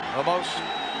the most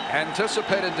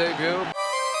anticipated debut.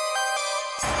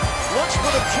 Looks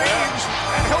for the change,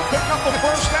 and he'll pick up the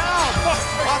first down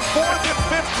on 4th and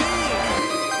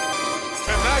 15.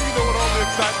 And now you know what all the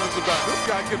excitement is about. This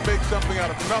guy can make something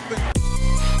out of nothing.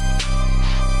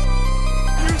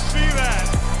 You see that?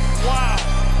 Wow.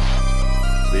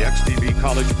 The XTV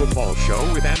College Football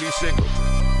Show with Andy Singleton.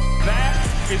 That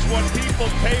is what people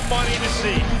pay money to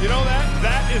see. You know that?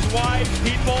 That is why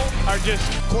people are just...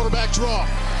 Quarterback draw.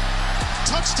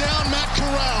 Touchdown, Matt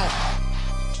Corral.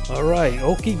 All right,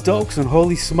 okie dokes and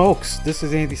holy smokes. This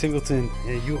is Andy Singleton,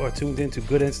 and you are tuned in to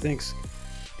Good Instincts,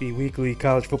 the weekly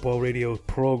college football radio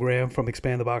program from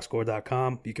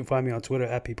expandtheboxscore.com. You can find me on Twitter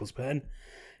at People's Pen.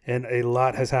 And a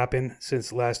lot has happened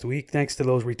since last week. Thanks to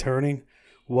those returning.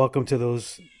 Welcome to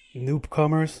those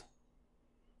newcomers.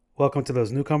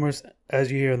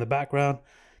 As you hear in the background,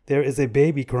 there is a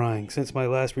baby crying. Since my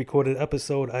last recorded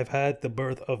episode, I've had the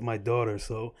birth of my daughter.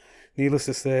 So, needless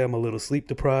to say, I'm a little sleep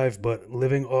deprived, but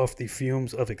living off the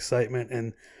fumes of excitement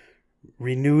and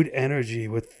renewed energy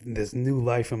with this new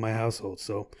life in my household.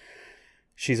 So,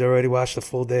 she's already watched the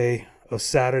full day of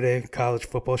Saturday college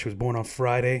football. She was born on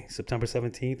Friday, September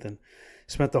 17th, and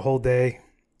spent the whole day,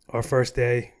 our first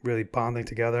day, really bonding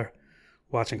together,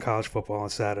 watching college football on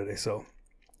Saturday. So,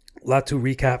 a lot to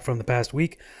recap from the past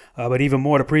week, but even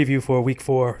more to preview for week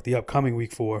 4, the upcoming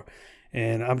week 4.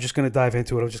 And I'm just going to dive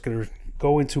into it. I'm just going to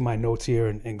go into my notes here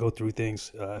and go through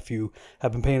things. If you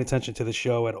have been paying attention to the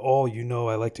show at all, you know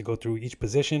I like to go through each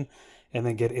position and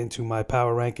then get into my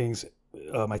power rankings,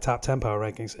 my top 10 power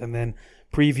rankings, and then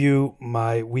preview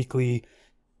my weekly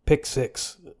pick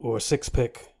 6 or 6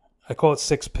 pick. I call it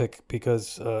 6 pick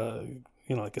because,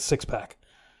 like a 6-pack.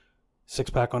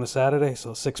 6-pack on a Saturday,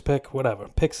 so 6 pick, whatever.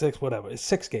 Pick 6, whatever. It's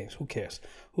 6 games. Who cares?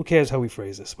 Who cares how we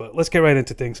phrase this? But let's get right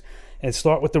into things and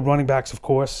start with the running backs, of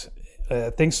course.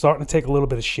 Things starting to take a little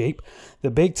bit of shape.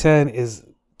 The Big Ten is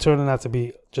turning out to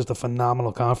be just a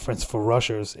phenomenal conference for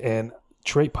rushers. And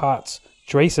Drayson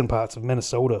Potts of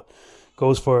Minnesota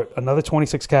goes for another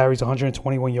 26 carries,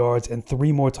 121 yards, and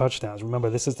 3 more touchdowns. Remember,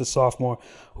 this is the sophomore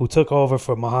who took over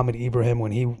for Mohamed Ibrahim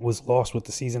when he was lost with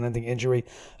the season-ending injury.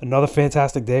 Another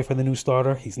fantastic day for the new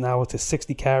starter. He's now up to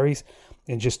 60 carries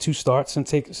in just 2 starts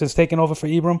since taking over for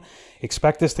Ibrahim.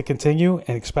 Expect this to continue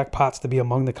and expect Potts to be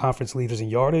among the conference leaders in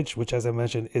yardage, which, as I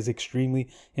mentioned, is extremely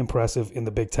impressive in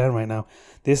the Big Ten right now.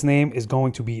 This name is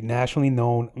going to be nationally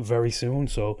known very soon,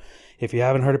 so if you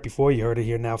haven't heard it before, you heard it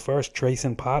here now first. Trey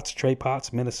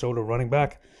Potts, Minnesota running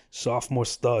back, sophomore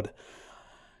stud.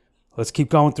 Let's keep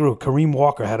going through. Kareem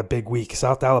Walker had a big week.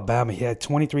 South Alabama, he had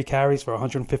 23 carries for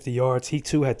 150 yards. He,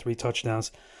 too, had 3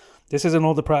 touchdowns. This is an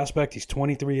older prospect. He's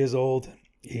 23 years old.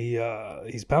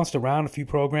 He's bounced around a few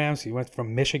programs. He went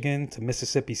from Michigan to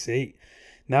Mississippi State.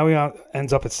 Now he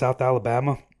ends up at South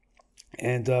Alabama.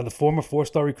 And the former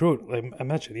 4-star recruit, like I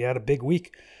mentioned, he had a big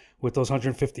week with those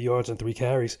 150 yards and 3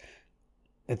 carries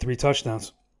and 3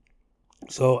 touchdowns.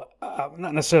 So I'm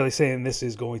not necessarily saying this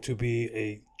is going to be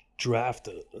a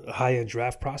high-end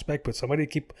draft prospect, but somebody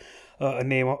to keep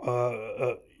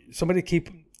somebody to keep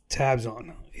tabs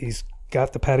on. He's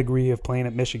got the pedigree of playing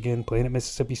at Michigan, playing at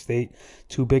Mississippi State,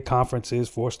 2 big conferences,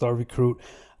 4-star recruit.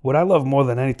 What I love more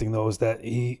than anything, though, is that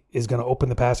he is going to open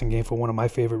the passing game for one of my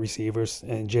favorite receivers,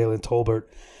 and Jalen Tolbert.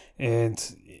 And,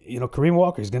 Kareem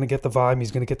Walker is going to get the volume.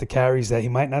 He's going to get the carries that he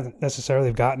might not necessarily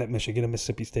have gotten at Michigan and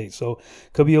Mississippi State. So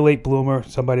could be a late bloomer,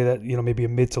 somebody that, maybe a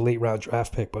mid to late round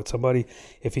draft pick. But somebody,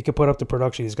 if he could put up the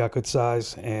production, he's got good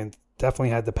size and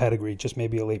definitely had the pedigree, just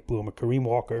maybe a late bloomer. Kareem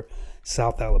Walker,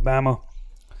 South Alabama.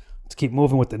 Let's keep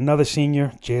moving with another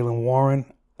senior, Jaylen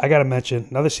Warren. I got to mention,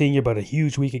 another senior, but a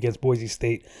huge week against Boise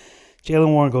State.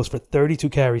 Jaylen Warren goes for 32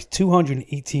 carries,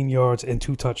 218 yards, and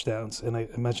 2 touchdowns. And I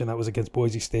mentioned that was against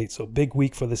Boise State. So big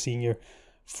week for the senior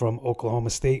from Oklahoma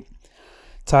State.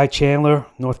 Ty Chandler,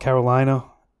 North Carolina.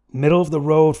 Middle of the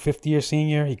road, 5th-year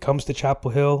senior. He comes to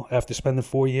Chapel Hill after spending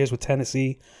 4 years with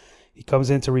Tennessee. He comes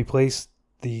in to replace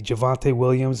the Javonte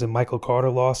Williams and Michael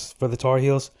Carter loss for the Tar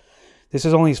Heels. This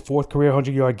is only his 4th career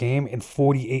 100-yard game in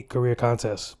 48 career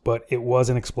contests, but it was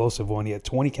an explosive one. He had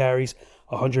 20 carries,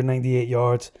 198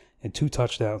 yards, and 2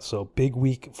 touchdowns. So big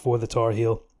week for the Tar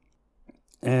Heel.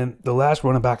 And the last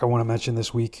running back I want to mention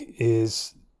this week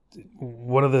is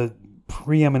one of the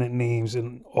preeminent names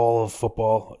in all of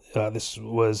football. This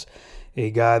was a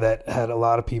guy that had a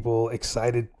lot of people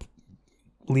excited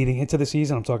leading into the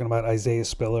season. I'm talking about Isaiah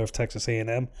Spiller of Texas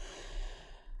A&M.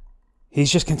 He's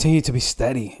just continued to be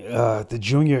steady. The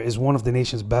junior is one of the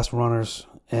nation's best runners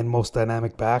and most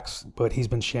dynamic backs, but he's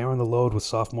been sharing the load with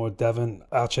sophomore Devin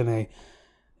Achane.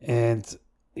 And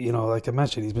like I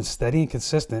mentioned, he's been steady and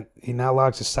consistent. He now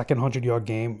logs his second 100-yard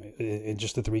game in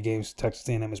just the 3 games Texas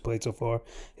A&M has played so far.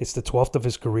 It's the 12th of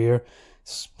his career.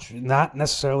 It's not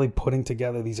necessarily putting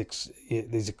together these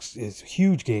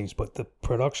huge games, but the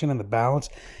production and the balance.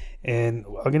 And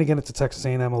I'm going to get into Texas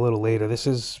A&M a little later. This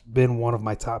has been one of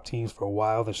my top teams for a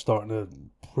while. They're starting to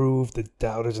prove the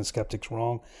doubters and skeptics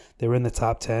wrong. They're in the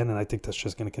top 10, and I think that's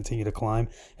just going to continue to climb.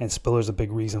 And Spiller's a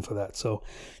big reason for that. So,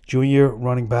 junior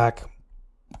running back,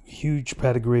 huge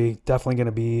pedigree, definitely going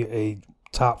to be a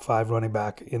top 5 running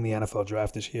back in the NFL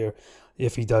draft this year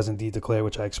if he does indeed declare,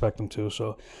 which I expect him to.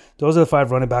 So, those are the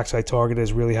 5 running backs I targeted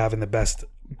as really having the best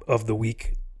of the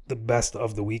week, the best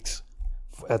of the weeks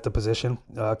at the position.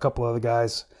 A couple other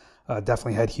guys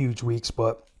definitely had huge weeks,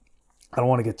 but I don't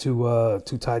want to get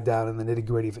too tied down in the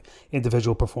nitty-gritty of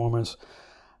individual performance.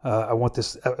 I want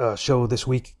this show this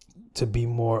week to be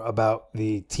more about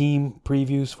the team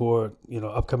previews for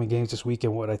upcoming games this week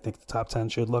and what I think the top 10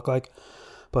 should look like.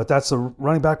 But that's the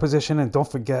running back position. And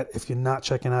don't forget, if you're not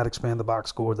checking out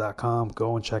expandtheboxscore.com,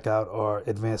 go and check out our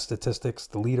advanced statistics.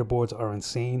 The leaderboards are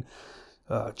insane.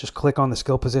 Just click on the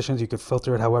skill positions. You can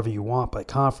filter it however you want, by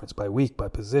conference, by week, by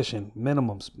position,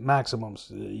 minimums,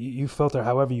 maximums. You filter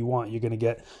however you want. You're going to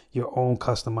get your own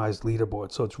customized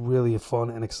leaderboard. So it's really a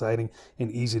fun and exciting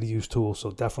and easy to use tool.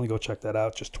 So definitely go check that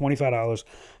out. Just $25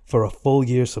 for a full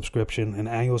year subscription. An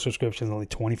annual subscription is only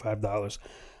 $25.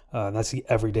 That's the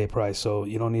everyday price. So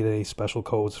you don't need any special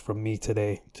codes from me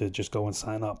today to just go and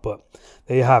sign up. But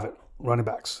there you have it. Running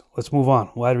backs. Let's move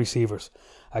on. Wide receivers.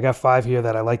 I got 5 here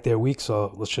that I like their week,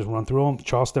 so let's just run through them.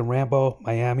 Charleston Rambo,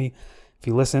 Miami. If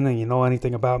you listen and you know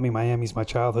anything about me, Miami's my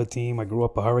childhood team. I grew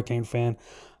up a Hurricane fan.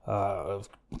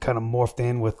 Kind of morphed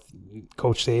in with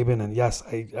Coach Saban. And yes,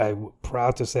 I'm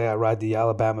proud to say I ride the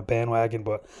Alabama bandwagon.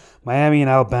 But Miami and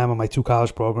Alabama, my 2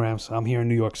 college programs. I'm here in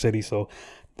New York City, so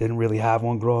didn't really have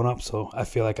one growing up. So I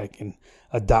feel like I can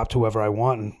adopt whoever I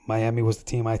want. And Miami was the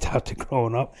team I adopted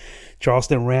growing up.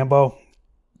 Charleston Rambo.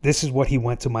 This is what he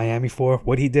went to Miami for,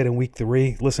 what he did in week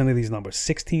 3. Listen to these numbers.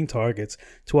 16 targets,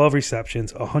 12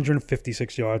 receptions,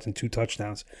 156 yards, and 2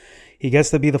 touchdowns. He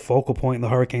gets to be the focal point in the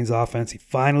Hurricanes offense. He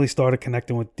finally started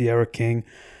connecting with D'Eriq King,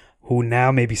 who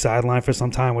now may be sidelined for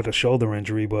some time with a shoulder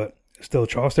injury, but still,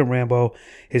 Charleston Rambo,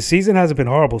 his season hasn't been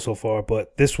horrible so far,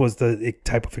 but this was the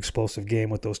type of explosive game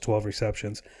with those 12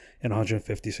 receptions and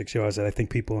 156 yards that I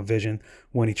think people envisioned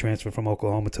when he transferred from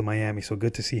Oklahoma to Miami. So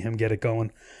good to see him get it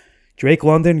going. Drake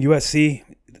London, USC,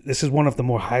 this is one of the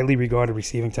more highly regarded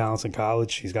receiving talents in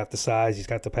college. He's got the size. He's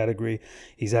got the pedigree.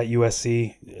 He's at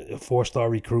USC, a 4-star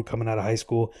recruit coming out of high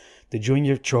school. The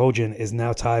junior Trojan is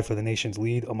now tied for the nation's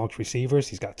lead amongst receivers.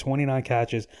 He's got 29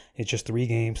 catches in just 3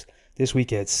 games. This week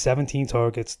he had 17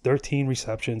 targets, 13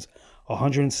 receptions,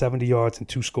 170 yards, and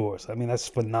 2 scores. I mean, that's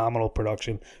phenomenal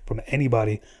production from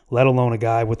anybody, let alone a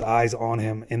guy with eyes on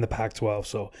him in the Pac-12.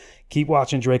 So keep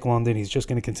watching Drake London. He's just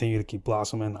going to continue to keep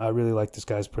blossoming. I really like this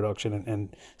guy's production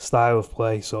and style of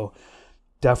play. So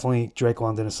definitely Drake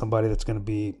London is somebody that's going to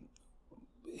be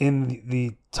in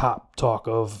the top talk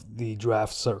of the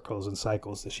draft circles and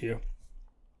cycles this year.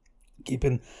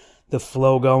 Keeping the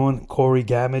flow going, Corey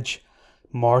Gamage,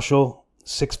 Marshall,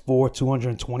 6'4",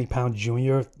 220-pound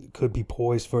junior, could be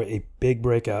poised for a big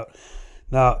breakout.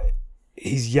 Now,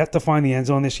 he's yet to find the end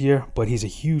zone this year, but he's a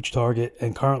huge target,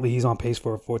 and currently he's on pace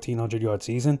for a 1,400-yard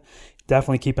season.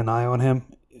 Definitely keep an eye on him.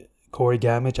 Corey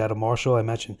Gamage out of Marshall, I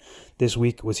mentioned this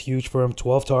week, was huge for him.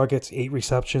 12 targets, 8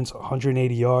 receptions,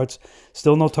 180 yards.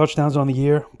 Still no touchdowns on the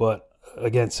year, but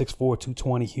again, 6'4",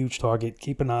 220, huge target.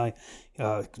 Keep an eye.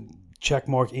 Check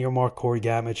mark, earmark Corey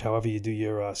Gamage, however you do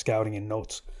your scouting and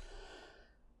notes.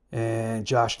 And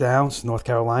Josh Downs, North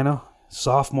Carolina,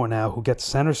 sophomore now, who gets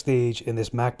center stage in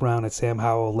this Mac Brown and Sam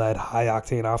Howell-led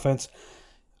high-octane offense.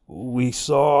 We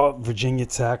saw Virginia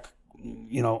Tech,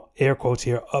 air quotes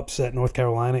here, upset North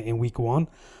Carolina in week 1.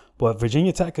 But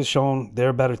Virginia Tech has shown they're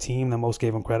a better team than most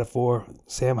gave them credit for.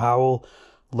 Sam Howell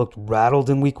looked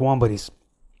rattled in week 1, but he's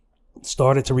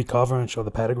started to recover and show the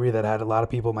pedigree that had a lot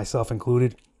of people, myself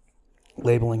included,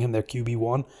 labeling him their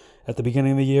QB1 at the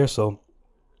beginning of the year. So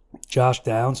Josh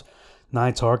Downs,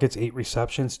 9 targets, 8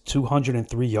 receptions,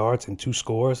 203 yards, and 2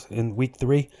 scores in week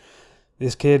 3.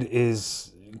 This kid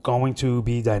is going to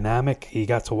be dynamic. He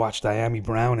got to watch Diami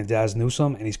Brown and Daz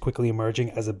Newsome, and he's quickly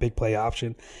emerging as a big play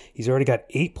option. He's already got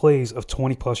 8 plays of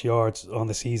 20-plus yards on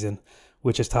the season,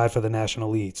 which is tied for the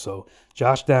national lead. So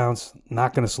Josh Downs,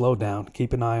 not going to slow down.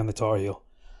 Keep an eye on the Tar Heel.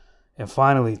 And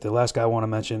finally, the last guy I want to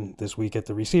mention this week at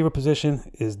the receiver position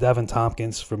is Devin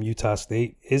Tompkins from Utah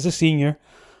State. Is a senior.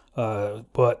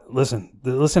 But listen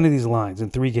to these lines in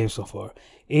 3 games so far.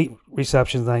 8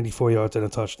 receptions, 94 yards, and a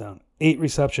touchdown. 8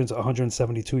 receptions,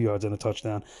 172 yards and a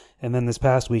touchdown. And then this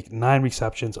past week, 9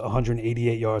 receptions,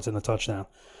 188 yards and a touchdown.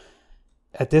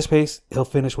 At this pace, he'll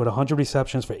finish with 100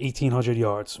 receptions for 1,800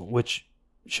 yards, which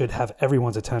should have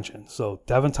everyone's attention. So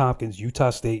Devin Tompkins, Utah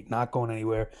State, not going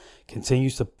anywhere,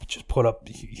 continues to just put up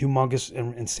humongous,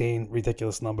 insane,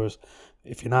 ridiculous numbers.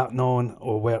 If you're not knowing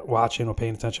or watching or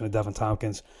paying attention to Devin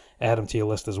Tompkins, add him to your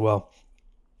list as well.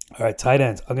 All right, tight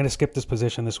ends. I'm going to skip this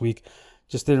position this week.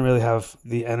 Just didn't really have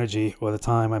the energy or the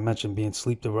time. I mentioned being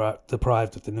sleep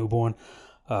deprived with the newborn.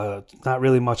 Not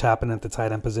really much happening at the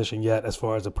tight end position yet as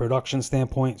far as a production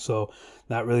standpoint, so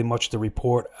not really much to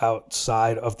report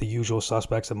outside of the usual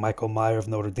suspects of Michael Mayer of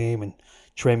Notre Dame and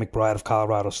Trey McBride of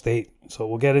Colorado State. So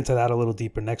we'll get into that a little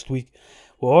deeper next week.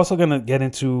 We're also going to get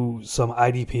into some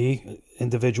IDP,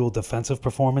 individual defensive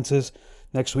performances,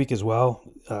 next week as well.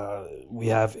 We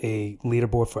have a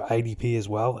leaderboard for IDP as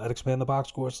well at Expand the Box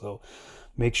Score, so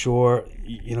make sure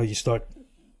you start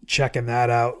checking that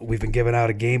out. We've been giving out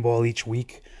a game ball each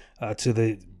week to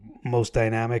the most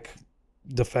dynamic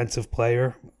defensive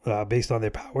player based on their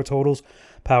power totals.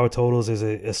 Power totals is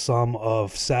a sum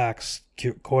of sacks,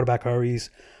 quarterback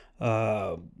hurries,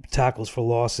 tackles for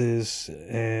losses,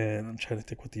 and I'm trying to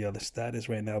think what the other stat is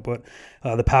right now. But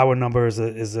the power number is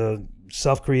a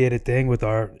self-created thing with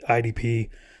our IDP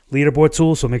leaderboard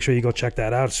tool, so make sure you go check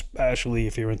that out, especially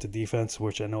if you're into defense,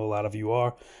 which I know a lot of you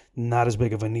are. Not as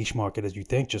big of a niche market as you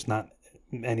think, just not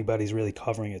anybody's really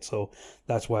covering it, so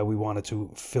that's why we wanted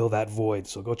to fill that void,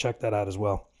 so go check that out as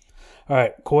well. All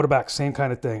right, quarterback, same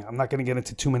kind of thing. I'm not going to get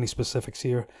into too many specifics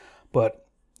here, but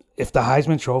if the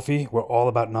Heisman Trophy were all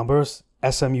about numbers,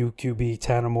 SMU QB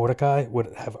Tanner Mordecai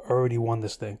would have already won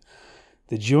this thing.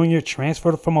 The junior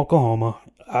transferred from Oklahoma.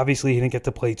 Obviously, he didn't get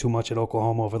to play too much at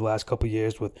Oklahoma over the last couple of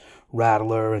years with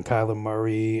Rattler and Kyler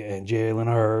Murray and Jalen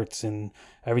Hurts and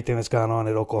everything that's gone on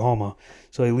at Oklahoma.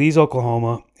 So he leaves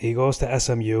Oklahoma. He goes to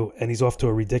SMU, and he's off to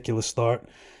a ridiculous start.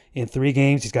 In 3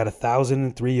 games, he's got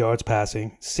 1,003 yards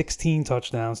passing, 16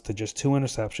 touchdowns to just 2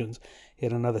 interceptions. He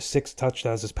had another 6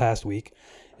 touchdowns this past week.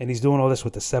 And he's doing all this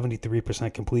with a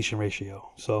 73% completion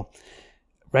ratio. So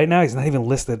right now, he's not even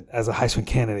listed as a Heisman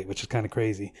candidate, which is kind of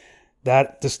crazy.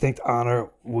 That distinct honor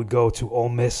would go to Ole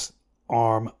Miss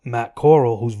arm Matt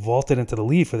Corral, who's vaulted into the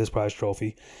lead for this prize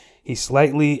trophy. He's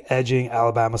slightly edging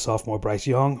Alabama sophomore Bryce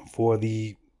Young for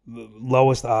the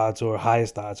lowest odds or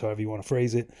highest odds, however you want to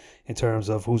phrase it, in terms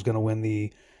of who's going to win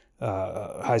the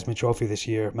Heisman Trophy this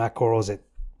year. Matt Corral is at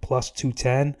plus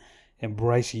 210, and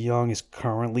Bryce Young is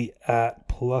currently at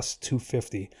plus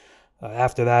 250.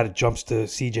 After that, it jumps to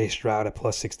C.J. Stroud at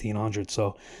plus 1,600.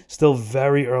 So still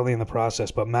very early in the process,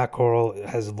 but Matt Corral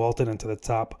has vaulted into the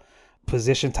top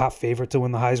position, top favorite to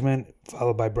win the Heisman,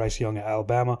 followed by Bryce Young at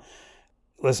Alabama.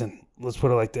 Listen, let's put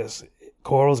it like this.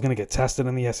 Corral's going to get tested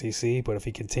in the SEC, but if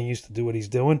he continues to do what he's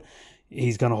doing,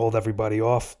 he's going to hold everybody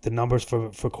off. The numbers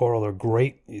for Corral are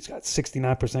great. He's got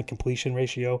 69% completion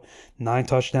ratio, 9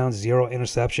 touchdowns, 0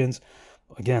 interceptions.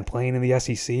 Again, playing in the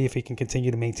SEC, if he can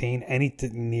continue to maintain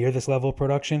anything near this level of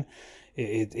production,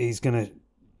 he's going to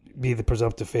be the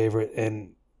presumptive favorite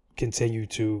and continue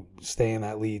to stay in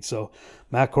that lead. So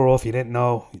Matt Corral, if you didn't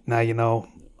know, now you know.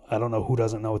 I don't know who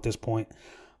doesn't know at this point.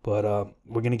 But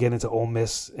we're going to get into Ole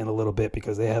Miss in a little bit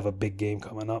because they have a big game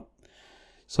coming up.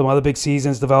 Some other big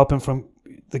seasons developing from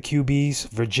the QBs.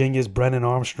 Virginia's Brennan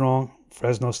Armstrong,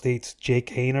 Fresno State's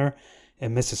Jake Haener,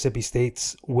 and Mississippi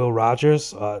State's Will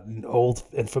Rogers. Old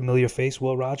and familiar face,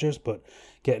 Will Rogers, but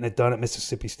getting it done at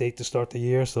Mississippi State to start the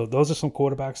year. So those are some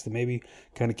quarterbacks to maybe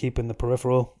kind of keep in the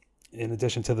peripheral in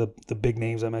addition to the big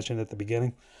names I mentioned at the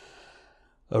beginning.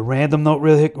 A random note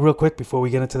real quick before we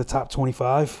get into the top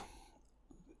 25.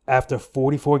 After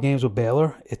 44 games with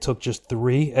Baylor, it took just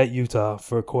 3 at Utah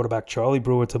for quarterback Charlie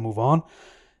Brewer to move on.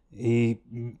 He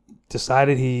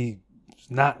decided he's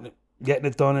not getting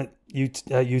it done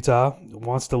at Utah,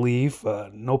 wants to leave.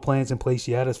 No plans in place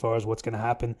yet as far as what's going to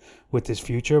happen with his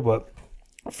future, but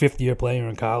fifth-year player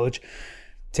in college.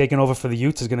 Taking over for the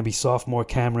Utes is going to be sophomore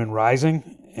Cameron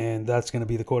Rising, and that's going to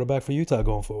be the quarterback for Utah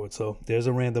going forward. So there's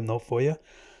a random note for you.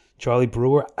 Charlie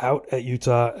Brewer out at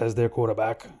Utah as their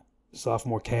quarterback.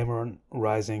 Sophomore Cameron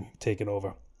Rising taking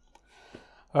over.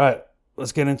 All right,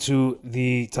 let's get into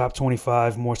the top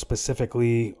 25, more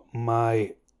specifically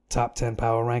my top 10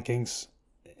 power rankings.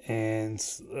 And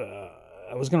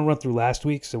I was going to run through last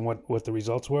week's and what the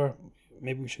results were.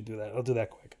 Maybe we should do that. I'll do that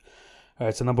quick. All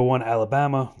right, so number 1,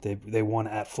 Alabama. They won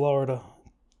at Florida.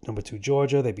 Number 2,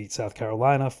 Georgia. They beat South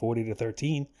Carolina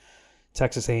 40-13.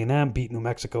 Texas A&M beat New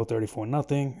Mexico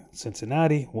 34-0.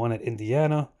 Cincinnati won at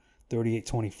Indiana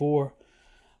 38-24.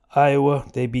 Iowa,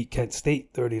 they beat Kent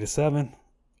State 30-7.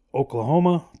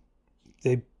 Oklahoma,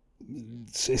 they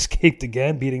escaped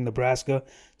again, beating Nebraska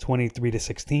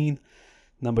 23-16.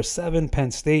 Number 7,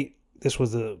 Penn State. This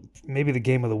was maybe the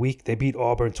game of the week. They beat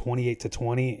Auburn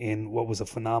 28-20 in what was a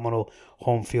phenomenal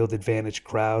home field advantage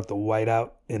crowd, the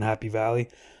whiteout in Happy Valley.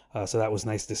 So that was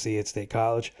nice to see at State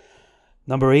College.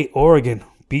 Number 8, Oregon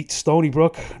beat Stony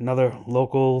Brook, another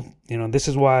local. This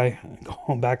is why,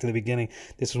 going back to the beginning,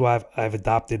 this is why I've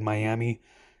adopted Miami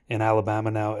and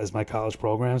Alabama now as my college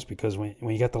programs, because when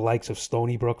you get the likes of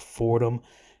Stony Brook, Fordham,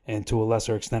 and to a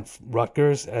lesser extent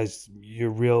Rutgers as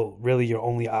really your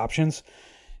only options,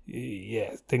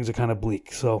 yeah, things are kind of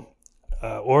bleak. So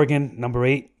Oregon, number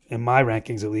 8 in my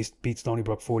rankings at least, beat Stony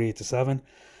Brook 48-7.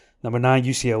 Number 9,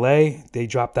 UCLA, they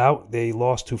dropped out. They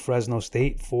lost to Fresno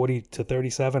State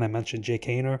 40-37. I mentioned Jake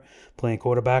Haener playing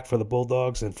quarterback for the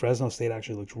Bulldogs, and Fresno State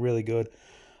actually looks really good.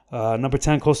 Number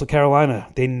 10, Coastal Carolina.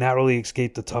 They narrowly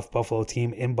escaped the tough Buffalo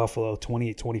team in Buffalo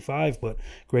 28-25, but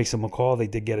Grayson McCall, they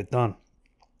did get it done.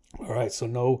 All right, so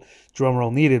no drum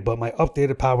roll needed, but my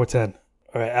updated Power 10.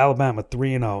 All right, Alabama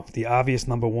 3-0, the obvious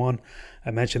number 1. I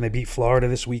mentioned they beat Florida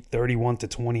this week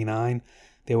 31-29.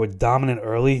 They were dominant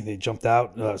early. They jumped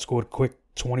out, scored quick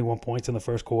 21 points in the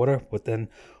first quarter, but then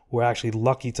were actually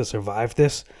lucky to survive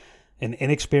this. An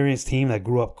inexperienced team that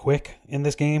grew up quick in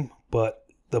this game, but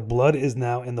the blood is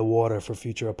now in the water for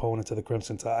future opponents of the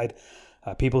Crimson Tide.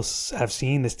 People have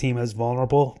seen this team as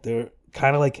vulnerable. They're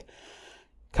kind of like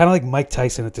Mike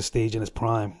Tyson at this stage in his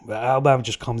prime. Alabama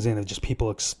just comes in and just people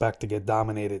expect to get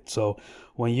dominated. So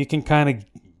when you can kind of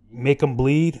make them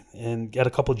bleed and get a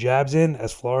couple jabs in,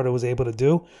 as Florida was able to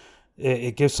do,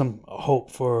 it gives some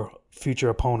hope for future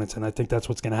opponents, and I think that's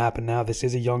what's going to happen now. This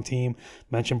is a young team.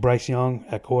 Mentioned Bryce Young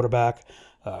at quarterback.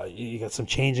 You got some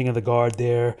changing of the guard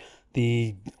there.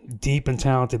 The deep and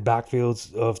talented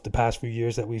backfields of the past few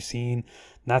years that we've seen.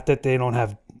 Not that they don't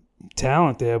have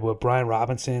talent there, but Brian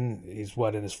Robinson is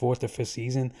in his 4th or 5th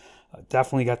season.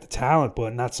 Definitely got the talent,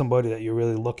 but not somebody that you're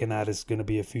really looking at is going to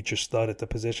be a future stud at the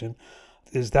position.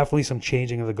 There's definitely some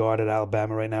changing of the guard at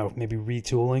Alabama right now, maybe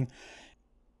retooling.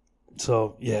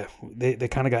 So, yeah, they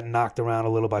kind of got knocked around a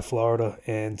little by Florida,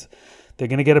 and they're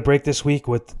going to get a break this week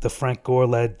with the Frank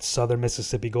Gore-led Southern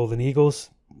Mississippi Golden Eagles,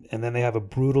 and then they have a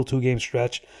brutal 2-game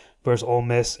stretch versus Ole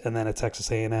Miss and then at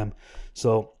Texas A&M.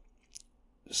 So,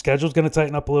 schedule's going to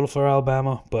tighten up a little for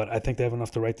Alabama, but I think they have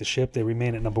enough to right the ship. They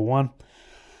remain at number 1.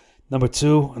 Number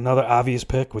 2, another obvious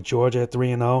pick with Georgia at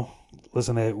 3-0.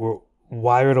 Listen, they were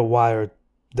wire-to-wire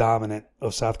dominant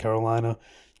of South Carolina.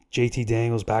 JT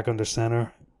Daniels back under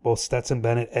center. Both Stetson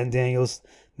Bennett and Daniels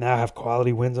now have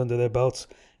quality wins under their belts.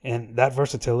 And that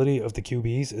versatility of the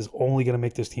QBs is only going to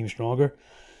make this team stronger.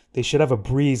 They should have a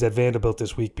breeze at Vanderbilt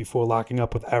this week before locking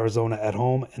up with Arizona at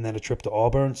home and then a trip to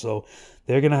Auburn. So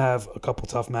they're going to have a couple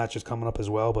tough matches coming up as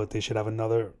well, but they should have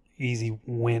another easy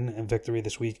win and victory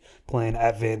this week playing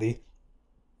at Vandy.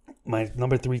 My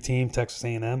number 3 team, Texas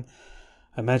A&M.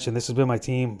 I mentioned this has been my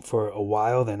team for a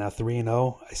while. They're now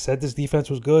 3-0. I said this defense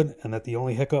was good and that the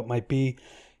only hiccup might be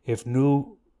if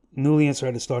newly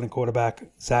inserted starting quarterback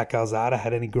Zach Calzada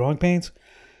had any growing pains.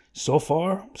 So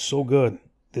far, so good.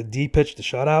 The D pitched the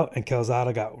shutout and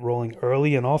Calzada got rolling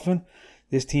early and often.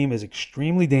 This team is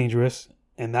extremely dangerous,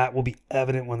 and that will be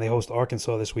evident when they host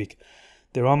Arkansas this week.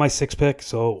 They're on my 6th pick,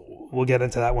 so we'll get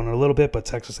into that one in a little bit, but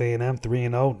Texas A&M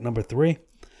 3-0, number 3.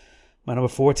 My number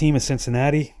 4 team is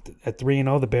Cincinnati. At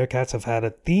 3-0, the Bearcats have had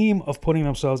a theme of putting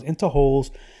themselves into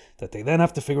holes that they then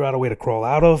have to figure out a way to crawl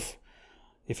out of.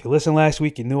 If you listened last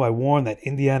week, you knew I warned that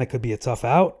Indiana could be a tough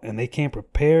out, and they came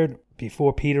prepared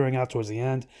before petering out towards the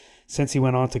end. Since he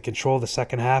went on to control the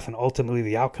second half and ultimately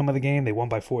the outcome of the game, they won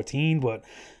by 14, but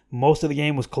most of the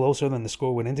game was closer than the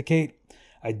score would indicate.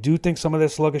 I do think some of their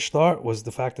sluggish start was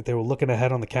the fact that they were looking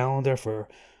ahead on the calendar for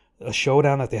a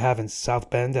showdown that they have in South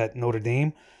Bend at Notre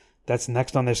Dame. That's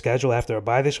next on their schedule after a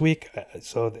bye this week.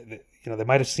 So they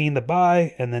might have seen the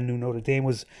bye and then knew Notre Dame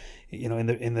was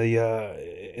in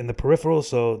the peripheral.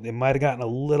 So they might have gotten a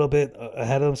little bit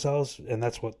ahead of themselves, and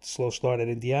that's what slow start at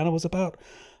Indiana was about.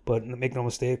 But make no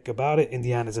mistake about it,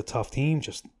 Indiana's a tough team,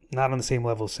 just not on the same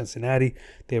level as Cincinnati.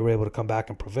 They were able to come back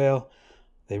and prevail.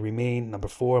 They remain number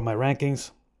 4 in my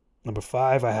rankings. Number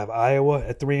 5, I have Iowa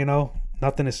at 3-0.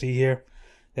 Nothing to see here.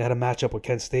 They had a matchup with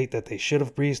Kent State that they should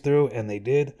have breezed through, and they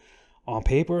did. On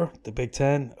paper, the Big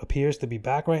Ten appears to be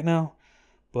back right now,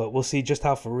 but we'll see just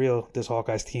how for real this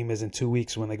Hawkeyes team is in 2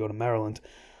 weeks when they go to Maryland.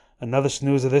 Another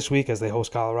snoozer this week as they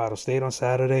host Colorado State on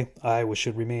Saturday. Iowa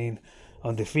should remain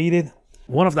undefeated.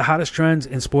 One of the hottest trends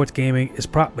in sports gaming is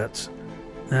prop bets.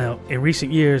 Now, in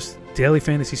recent years, daily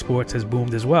fantasy sports has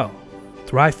boomed as well.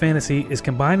 Thrive Fantasy is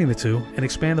combining the two, and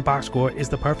Expand the Box Score is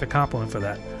the perfect complement for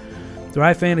that.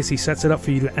 Thrive Fantasy sets it up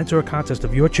for you to enter a contest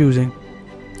of your choosing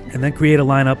and then create a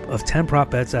lineup of 10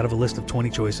 prop bets out of a list of 20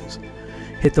 choices.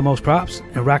 Hit the most props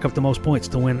and rack up the most points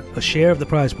to win a share of the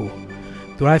prize pool.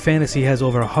 Thrive Fantasy has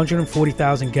over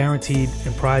 $140,000 guaranteed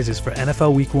in prizes for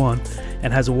NFL Week 1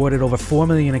 and has awarded over $4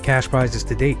 million in cash prizes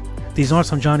to date. These aren't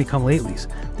some Johnny-come-latelys.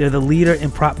 They're the leader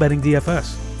in prop betting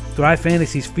DFS. Thrive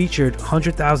Fantasy's featured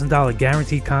 $100,000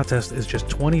 guaranteed contest is just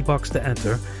 $20 to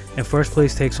enter, and first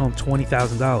place takes home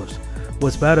 $20,000.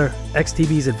 What's better,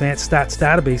 XTB's advanced stats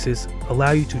databases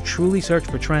allow you to truly search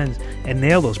for trends and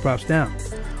nail those props down.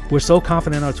 We're so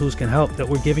confident our tools can help that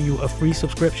we're giving you a free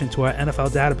subscription to our NFL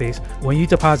database when you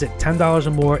deposit $10 or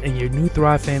more in your new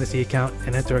Thrive Fantasy account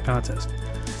and enter a contest.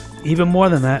 Even more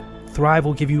than that, Thrive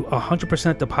will give you a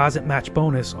 100% deposit match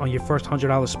bonus on your first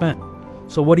 $100 spent.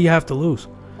 So what do you have to lose?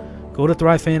 Go to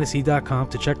thrivefantasy.com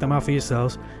to check them out for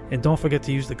yourselves, and don't forget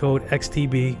to use the code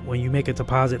XTB when you make a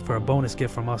deposit for a bonus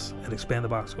gift from us at Expand the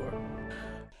Box Score.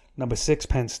 Number 6,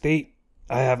 Penn State.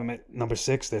 I have them at number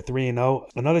 6. They're 3-0.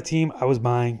 Another team I was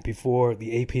buying before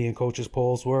the AP and coaches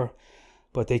polls were,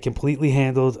 but they completely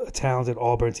handled a talented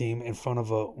Auburn team in front of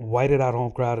a whited-out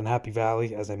home crowd in Happy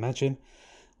Valley, as I mentioned.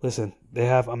 Listen, they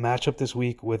have a matchup this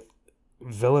week with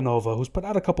Villanova, who's put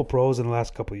out a couple pros in the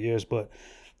last couple of years, but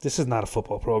this is not a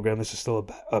football program. This is still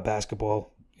a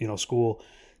basketball, school.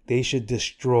 They should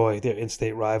destroy their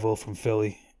in-state rival from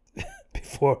Philly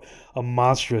before a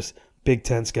monstrous Big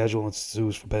Ten schedule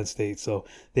ensues for Penn State. So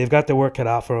they've got their work cut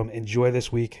out for them. Enjoy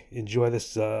this week. Enjoy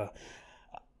this. I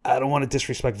don't want to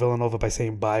disrespect Villanova by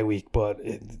saying bye week, but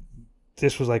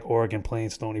this was like Oregon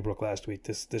playing Stony Brook last week.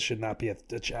 This should not be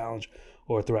a challenge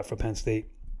or a threat for Penn State.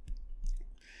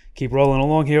 Keep rolling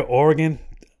along here. Oregon,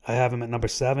 I have them at number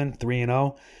 7,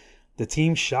 3-0. The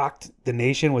team shocked the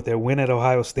nation with their win at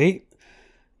Ohio State,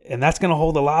 and that's going to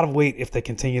hold a lot of weight if they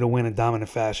continue to win in dominant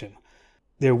fashion.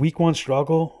 Their Week 1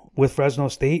 struggle with Fresno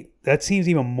State, that seems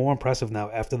even more impressive now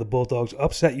after the Bulldogs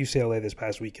upset UCLA this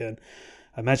past weekend.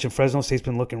 I mentioned Fresno State's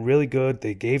been looking really good.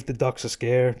 They gave the Ducks a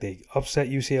scare. They upset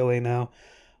UCLA now.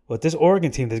 But this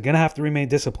Oregon team, they're going to have to remain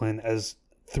disciplined as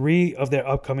 3 of their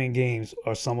upcoming games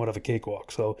are somewhat of a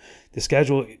cakewalk. So the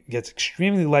schedule gets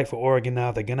extremely light for Oregon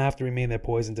now. They're going to have to remain their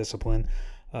poise and discipline,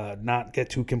 not get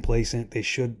too complacent. They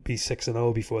should be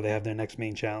 6-0 before they have their next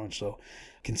main challenge. So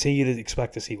continue to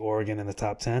expect to see Oregon in the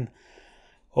top 10.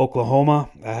 Oklahoma,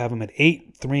 I have them at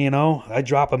 8, 3-0. I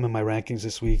drop them in my rankings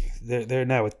this week. They're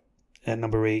now at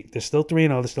number 8. They're still 3-0.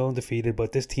 They're still undefeated,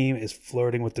 but this team is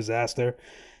flirting with disaster.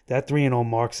 That 3-0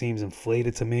 mark seems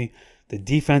inflated to me. The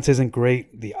defense isn't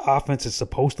great. The offense is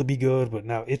supposed to be good, but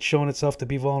now it's shown itself to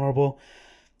be vulnerable.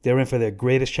 They're in for their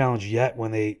greatest challenge yet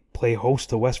when they play host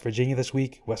to West Virginia this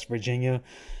week. West Virginia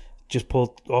just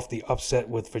pulled off the upset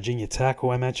with Virginia Tech, who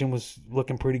I mentioned was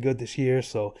looking pretty good this year.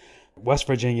 So West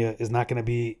Virginia is not going to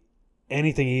be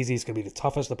anything easy. It's going to be the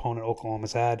toughest opponent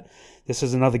Oklahoma's had. This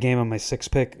is another game on my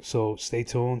 6th pick, so stay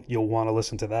tuned. You'll want to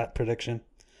listen to that prediction.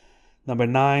 Number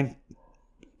 9,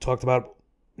 talked about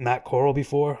Matt Corral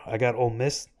before. I got Ole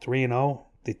Miss 3-0.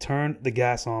 They turned the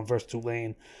gas on versus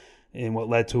Tulane in what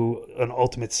led to an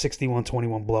ultimate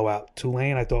 61-21 blowout.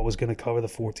 Tulane, I thought, was going to cover the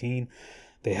 14.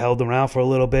 They held around for a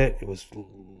little bit. It was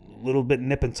a little bit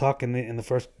nip and tuck in the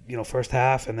first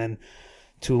half, and then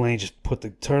Tulane just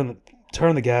turn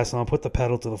the gas on, put the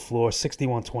pedal to the floor,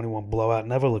 61-21 blowout,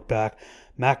 never looked back.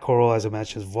 Matt Corral, as I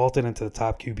mentioned, has vaulted into the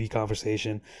top QB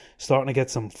conversation, starting to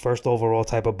get some first overall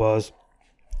type of buzz.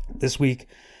 This week,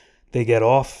 they get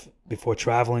off before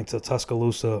traveling to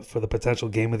Tuscaloosa for the potential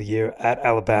game of the year at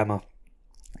Alabama.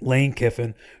 Lane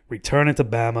Kiffin returning to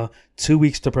Bama, 2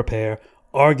 weeks to prepare,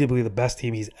 arguably the best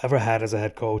team he's ever had as a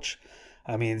head coach.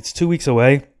 I mean, it's 2 weeks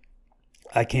away.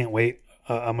 I can't wait.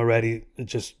 I'm already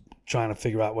just trying to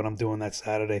figure out what I'm doing that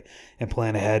Saturday and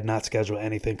plan ahead, not schedule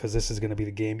anything, because this is going to be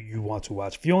the game you want to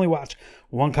watch. If you only watch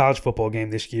one college football game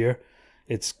this year,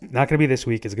 it's not going to be this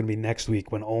week. It's going to be next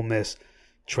week when Ole Miss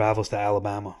travels to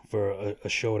Alabama for a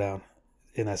showdown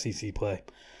in SEC play.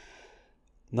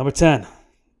 Number 10,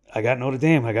 I got Notre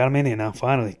Dame. I got them in here now,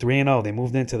 finally. 3-0. They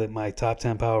moved into my top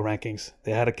 10 power rankings.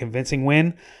 They had a convincing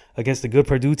win against a good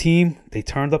Purdue team. They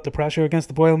turned up the pressure against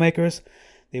the Boilermakers.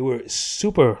 They were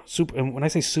super, and when I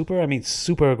say super, I mean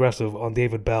super aggressive on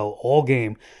David Bell all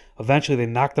game. Eventually, they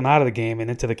knocked him out of the game and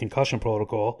into the concussion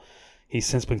protocol. He's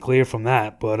since been cleared from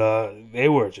that, but they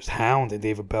were just hounding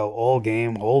David Bell all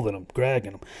game, holding him,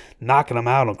 dragging him, knocking him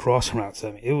out on crossing routes.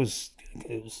 I mean, it was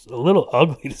a little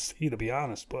ugly to see, to be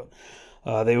honest, but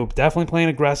they were definitely playing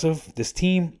aggressive. This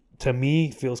team, to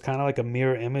me, feels kind of like a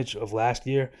mirror image of last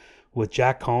year with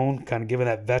Jack Cohn kind of giving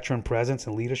that veteran presence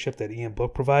and leadership that Ian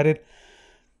Book provided.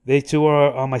 They, too,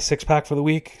 are on my 6-pack for the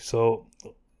week, so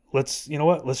let's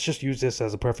just use this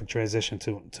as a perfect transition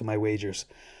to my wagers.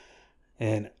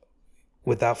 And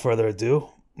without further ado,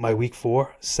 my week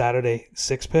 4 Saturday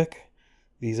 6 pick.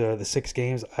 These are the 6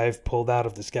 games I've pulled out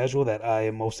of the schedule that I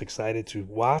am most excited to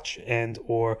watch and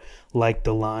or like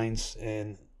the lines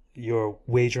and your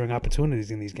wagering opportunities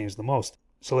in these games the most.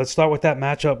 So let's start with that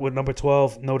matchup with number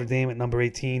 12, Notre Dame, at number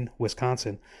 18,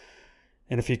 Wisconsin.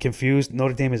 And if you're confused,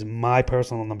 Notre Dame is my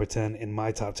personal number 10 in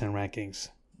my top 10 rankings.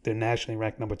 They're nationally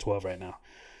ranked number 12 right now.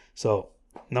 So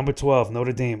number 12,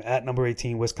 Notre Dame, at number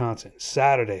 18, Wisconsin.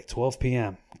 Saturday, 12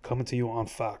 p.m., coming to you on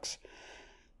Fox.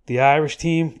 The Irish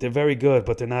team, they're very good,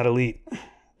 but they're not elite.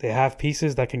 They have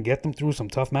pieces that can get them through some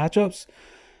tough matchups,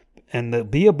 and they'll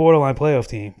be a borderline playoff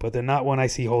team, but they're not one I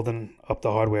see holding up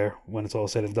the hardware when it's all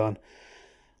said and done.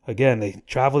 Again, they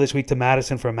travel this week to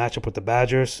Madison for a matchup with the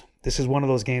Badgers. This is one of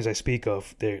those games I speak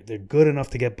of. They're good enough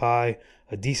to get by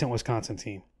a decent Wisconsin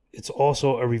team. It's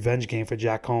also a revenge game for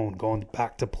Jack Cohn, going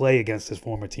back to play against his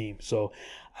former team. So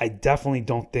I definitely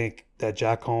don't think that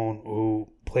Jack Cohn, who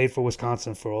played for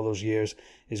Wisconsin for all those years,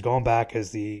 is going back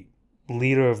as the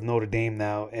leader of Notre Dame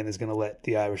now and is going to let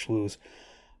the Irish lose.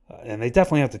 And they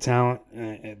definitely have the talent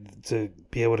to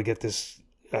be able to get this.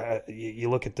 You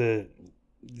look at the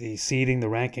seeding, the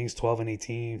rankings, 12 and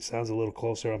 18, sounds a little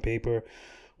closer on paper.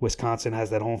 Wisconsin has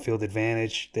that home field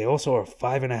advantage. They also are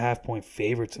 5.5-point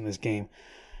favorites in this game.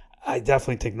 I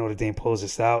definitely think Notre Dame pulls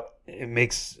this out. It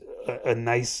makes a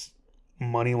nice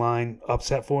money line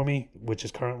upset for me, which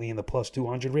is currently in the plus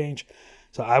 200 range.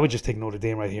 So I would just take Notre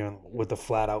Dame right here with a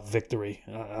flat-out victory.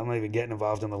 I'm not even getting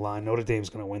involved in the line. Notre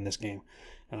Dame's going to win this game.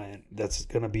 And that's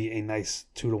going to be a nice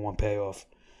 2-1 payoff.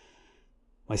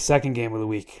 My second game of the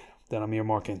week that I'm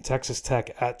earmarking, Texas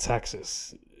Tech at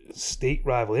Texas. In-state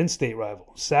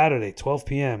rival. Saturday, 12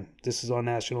 p.m. This is on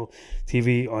national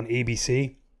TV on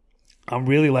ABC. I'm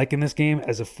really liking this game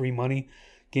as a free money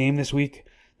game this week.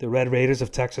 The Red Raiders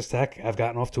of Texas Tech have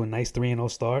gotten off to a nice 3-0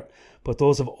 start, but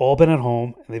those have all been at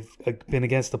home, and they've been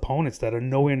against opponents that are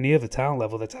nowhere near the talent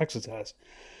level that Texas has.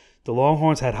 The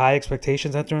Longhorns had high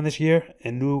expectations entering this year,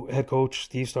 and new head coach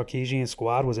Steve Sarkisian's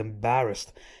squad was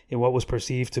embarrassed in what was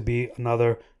perceived to be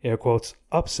another, air quotes,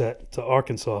 upset to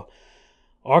Arkansas.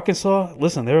 Arkansas,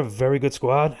 listen, they're a very good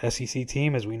squad, SEC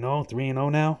team, as we know,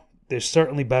 3-0 now. They're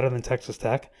certainly better than Texas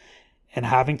Tech. And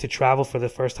having to travel for the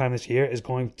first time this year is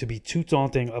going to be too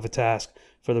daunting of a task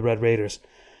for the Red Raiders.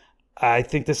 I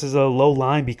think this is a low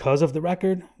line because of the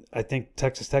record. I think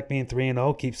Texas Tech being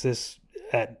 3-0 keeps this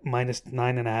at minus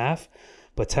 9.5.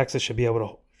 But Texas should be able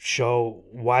to show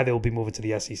why they will be moving to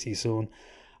the SEC soon.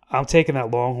 I'm taking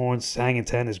that Longhorns hanging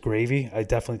 10 as gravy. I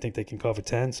definitely think they can cover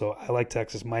 10. So I like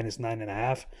Texas minus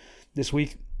 9.5 this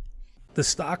week. The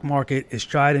stock market is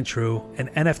tried and true, and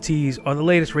NFTs are the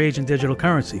latest rage in digital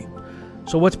currency.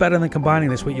 So what's better than combining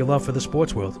this with your love for the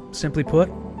sports world? Simply put,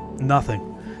 nothing.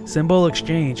 Symbol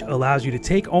Exchange allows you to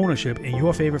take ownership in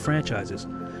your favorite franchises.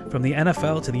 From the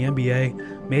NFL to the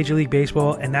NBA, Major League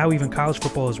Baseball, and now even college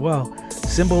football as well,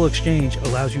 Symbol Exchange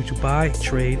allows you to buy,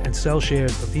 trade, and sell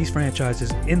shares of these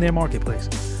franchises in their marketplace.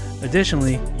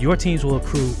 Additionally, your teams will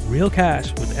accrue real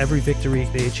cash with every victory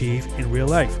they achieve in real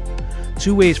life.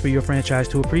 2 ways for your franchise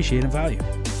to appreciate and value.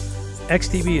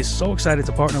 XTB is so excited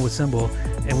to partner with Symbol,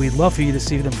 and we'd love for you to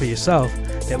see them for yourself,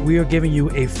 that we are giving you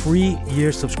a free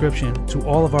year subscription to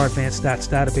all of our advanced stats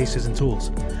databases and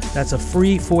tools. That's a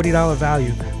free $40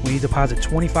 value when you deposit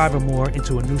 $25 or more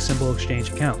into a new Symbol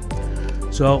Exchange account.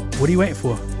 So what are you waiting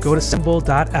for? Go to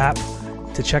symbol.app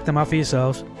to check them out for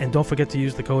yourselves, and don't forget to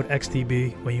use the code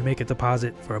XTB when you make a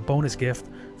deposit for a bonus gift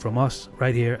from us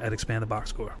right here at Expand the Box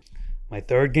Score. My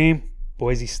third game,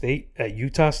 Boise State at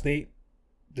Utah State.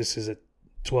 This is at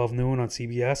 12 noon on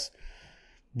CBS.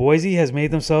 Boise has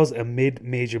made themselves a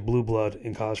mid-major blue blood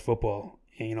in college football.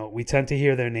 And, we tend to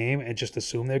hear their name and just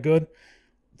assume they're good.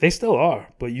 They still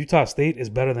are, but Utah State is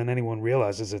better than anyone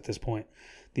realizes at this point.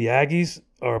 The Aggies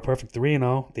are a perfect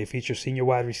 3-0. They feature senior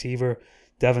wide receiver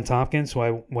Devin Tompkins, who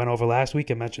I went over last week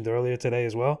and mentioned earlier today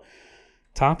as well.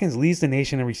 Tompkins leads the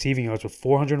nation in receiving yards with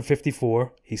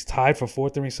 454. He's tied for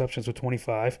fourth in receptions with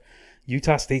 25.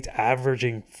 Utah State's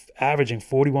averaging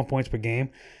 41 points per game.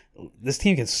 This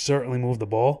team can certainly move the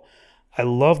ball. I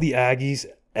love the Aggies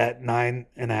at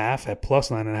 9.5, at plus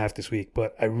 9.5 this week,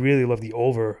 but I really love the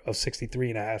over of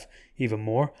 63.5 even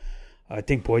more. I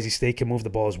think Boise State can move the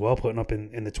ball as well, putting up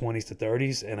in the 20s to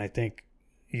 30s, and I think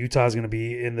Utah's going to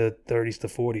be in the 30s to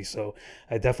 40s. So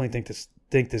I definitely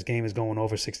think this game is going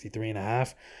over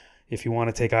 63.5. If you want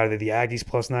to take either the Aggies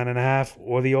plus 9.5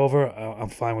 or the over, I'm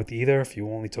fine with either. If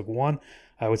you only took one,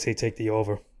 I would say take the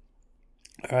over.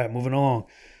 All right, moving along.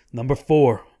 Number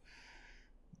 4.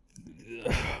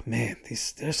 man,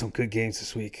 there's some good games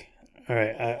this week. All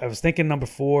right, I was thinking number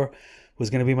 4 was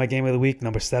going to be my game of the week.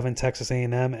 Number 7, Texas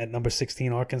A&M. At number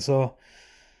 16, Arkansas.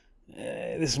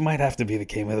 This might have to be the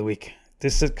game of the week.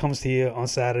 This comes to you on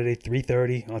Saturday,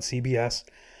 3:30 on CBS.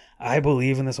 I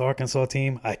believe in this Arkansas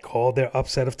team. I called their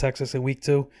upset of Texas in week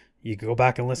 2. You can go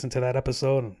back and listen to that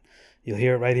episode, and you'll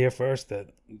hear it right here first that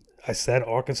I said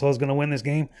Arkansas is going to win this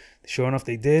game. Sure enough,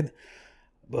 they did.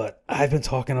 But I've been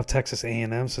talking up Texas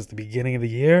A&M since the beginning of the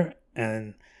year,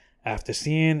 and after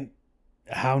seeing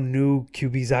how new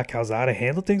QB Zach Calzada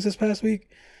handled things this past week,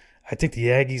 I think the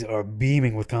Aggies are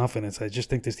beaming with confidence. I just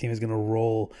think this team is going to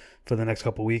roll for the next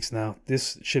couple weeks now.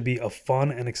 This should be a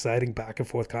fun and exciting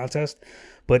back-and-forth contest.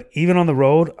 But even on the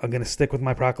road, I'm going to stick with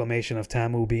my proclamation of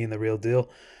Tamu being the real deal.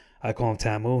 I call him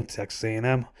Tamu, Texas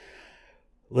A&M.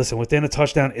 Listen, within a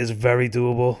touchdown is very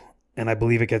doable, and I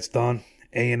believe it gets done.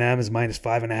 A&M is minus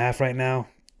 5.5 right now.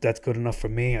 That's good enough for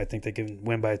me. I think they can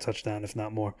win by a touchdown, if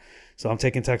not more. So I'm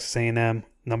taking Texas A&M,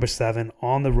 number 7,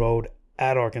 on the road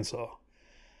at Arkansas.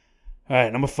 All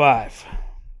right, number 5,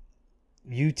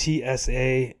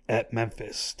 UTSA at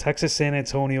Memphis. Texas San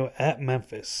Antonio at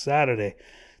Memphis, Saturday,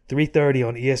 3:30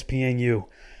 on ESPNU.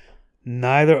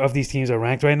 Neither of these teams are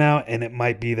ranked right now, and it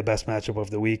might be the best matchup of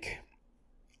the week.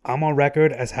 I'm on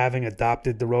record as having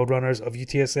adopted the Roadrunners of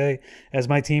UTSA as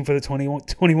my team for the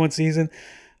 2021 season.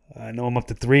 I know I'm up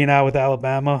to 3 now with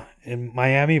Alabama and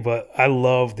Miami, but I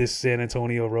love this San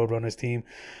Antonio Roadrunners team.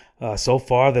 So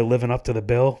far, they're living up to the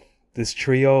bill. This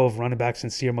trio of running backs,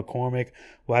 Sincere McCormick,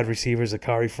 wide receivers,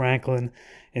 Akari Franklin,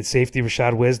 and safety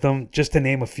Rashad Wisdom, just to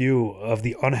name a few of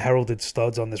the unheralded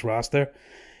studs on this roster.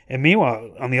 And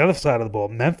meanwhile, on the other side of the ball,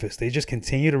 Memphis, they just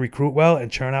continue to recruit well and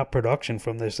churn out production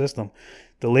from their system.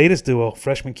 The latest duo,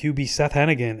 freshman QB Seth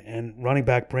Hennigan and running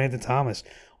back Brandon Thomas,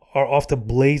 are off to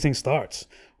blazing starts,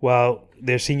 while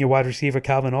their senior wide receiver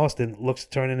Calvin Austin looks to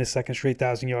turn in his second straight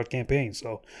 1,000-yard campaign.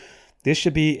 So this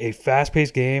should be a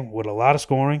fast-paced game with a lot of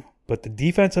scoring, but the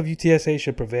defense of UTSA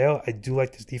should prevail. I do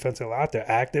like this defense a lot. They're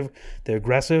active. They're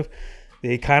aggressive.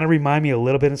 They kind of remind me a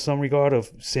little bit in some regard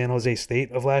of San Jose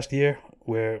State of last year,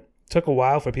 where it took a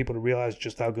while for people to realize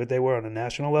just how good they were on a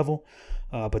national level.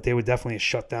 But they were definitely a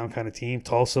shutdown kind of team.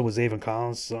 Tulsa with Zaven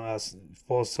Collins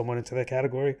falls somewhat into that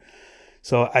category.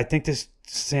 So I think this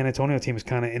San Antonio team is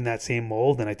kind of in that same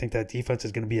mold, and I think that defense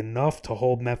is going to be enough to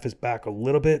hold Memphis back a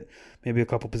little bit, maybe a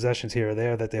couple possessions here or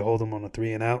there that they hold them on a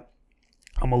 3-and-out.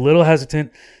 I'm a little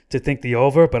hesitant to think the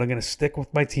over, but I'm going to stick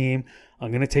with my team.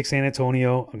 I'm going to take San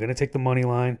Antonio. I'm going to take the money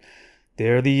line.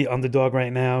 They're the underdog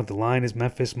right now. The line is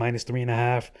Memphis minus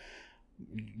 3.5.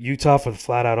 Utah for the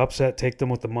flat-out upset. Take them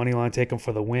with the money line. Take them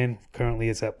for the win. Currently,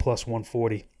 it's at plus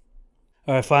 140.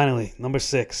 All right, finally, number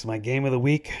 6, my game of the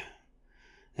week.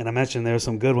 And I mentioned there are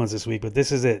some good ones this week, but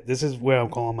this is it. This is where I'm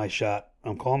calling my shot.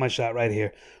 I'm calling my shot right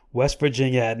here. West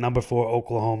Virginia at number 4,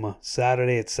 Oklahoma.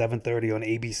 Saturday at 7:30 on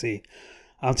ABC.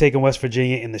 I'm taking West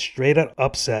Virginia in the straight-up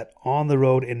upset on the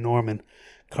road in Norman.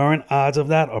 Current odds of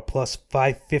that are plus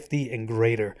 550 and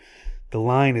greater. The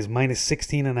line is minus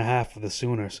 16.5 for the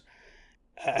Sooners.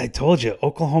 I told you,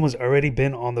 Oklahoma's already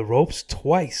been on the ropes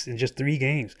twice in just 3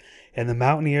 games, and the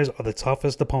Mountaineers are the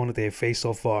toughest opponent they have faced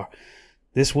so far.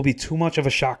 This will be too much of a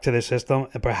shock to their system,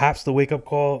 and perhaps the wake-up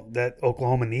call that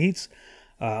Oklahoma needs.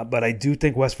 But I do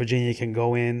think West Virginia can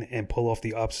go in and pull off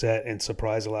the upset and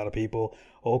surprise a lot of people.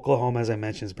 Oklahoma, as I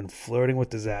mentioned, has been flirting with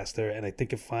disaster, and I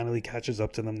think it finally catches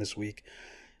up to them this week.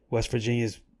 West Virginia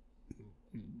is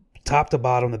top to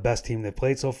bottom the best team they've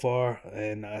played so far,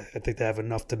 and I think they have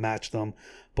enough to match them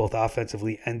both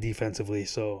offensively and defensively.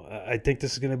 So I think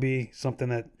this is going to be something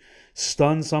that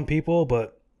stuns some people,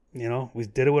 but you know, we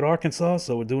did it with Arkansas,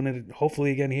 so we're doing it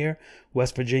hopefully again here.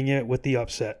 West Virginia with the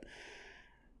upset.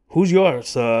 Who's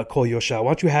yours? Call your shot. Why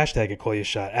don't you hashtag it, call your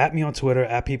shot? At me on Twitter,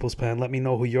 at People's Pen. Let me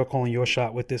know who you're calling your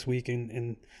shot with this week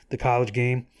in the college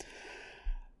game.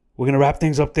 We're going to wrap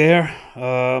things up there.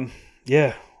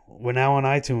 Yeah, we're now on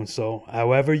iTunes. So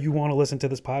however you want to listen to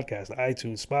this podcast,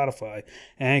 iTunes, Spotify,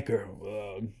 Anchor,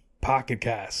 Pocket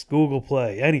Cast, Google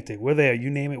Play, anything. We're there. You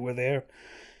name it, we're there.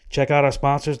 Check out our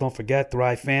sponsors. Don't forget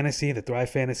Thrive Fantasy, the Thrive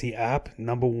Fantasy app,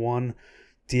 #1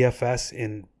 DFS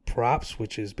in props,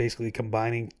 which is basically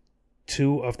combining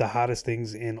 2 of the hottest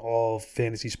things in all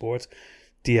fantasy sports,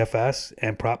 DFS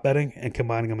and prop betting, and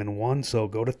combining them in one. So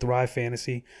go to Thrive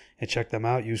Fantasy and check them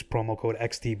out. Use promo code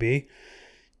XTB.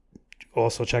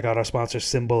 Also check out our sponsor,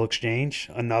 Symbol Exchange.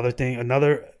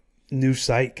 Another new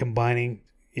site combining,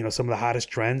 you know, some of the hottest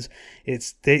trends.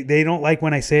 It's they don't like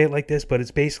when I say it like this, but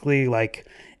it's basically like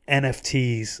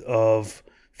NFTs of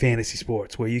fantasy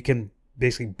sports, where you can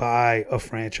basically buy a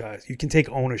franchise. You can take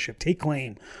ownership, take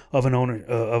claim of an owner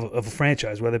of a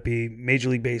franchise, whether it be Major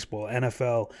League Baseball,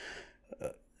 NFL,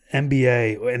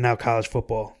 NBA, and now college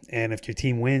football. And if your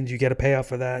team wins, you get a payout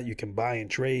for that. You can buy and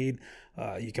trade.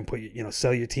 You can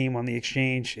sell your team on the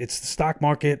exchange. It's the stock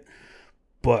market,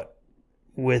 but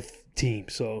with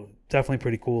teams. So definitely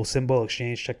pretty cool. Symbol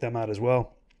Exchange, check them out as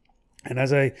well. And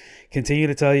as I continue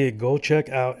to tell you, go check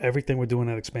out everything we're doing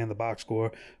at Expand the Box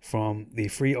Score, from the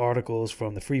free articles,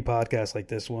 from the free podcasts like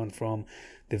this one, from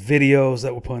the videos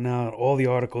that we're putting out, all the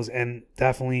articles, and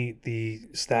definitely the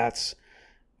stats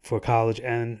for college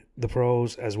and the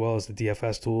pros, as well as the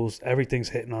DFS tools. Everything's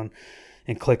hitting on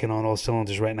and clicking on all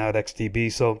cylinders right now at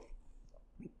XTB. So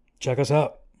check us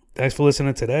out. Thanks for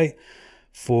listening today.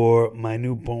 For my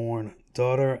newborn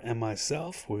daughter and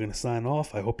myself, we're going to sign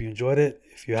off. I hope you enjoyed it.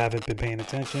 If you haven't been paying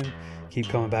attention, keep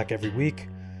coming back every week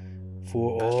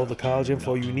for all the college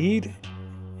info you need.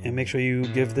 And make sure you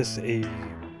give this a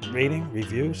rating,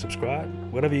 review, subscribe,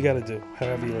 whatever you got to do,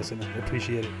 however you listen. I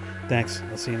appreciate it. Thanks.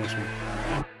 I'll see you next week.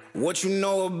 What you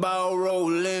know about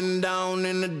rolling down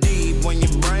in the deep? When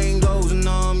your brain goes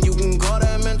numb, you can call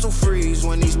that mental freeze.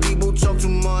 When these people talk too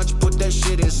much, put that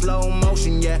shit in slow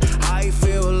motion. Yeah, I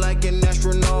feel like an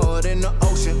astronaut in the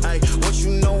ocean. Ay, what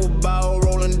you know about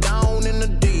rolling down in the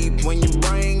deep? When your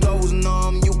brain goes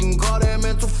numb, you can call that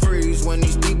mental freeze. When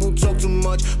these people talk too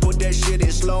much, put that shit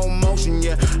in slow motion.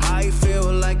 Yeah, I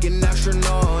feel like an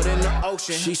astronaut in the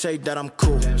ocean. She say that I'm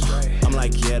cool. I'm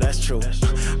like, yeah, that's true.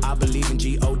 I believe in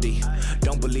G-O-D,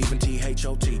 don't believe in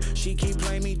T-H-O-T. She keep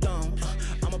playing me dumb.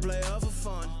 I'm a player for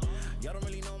fun. Y'all don't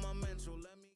really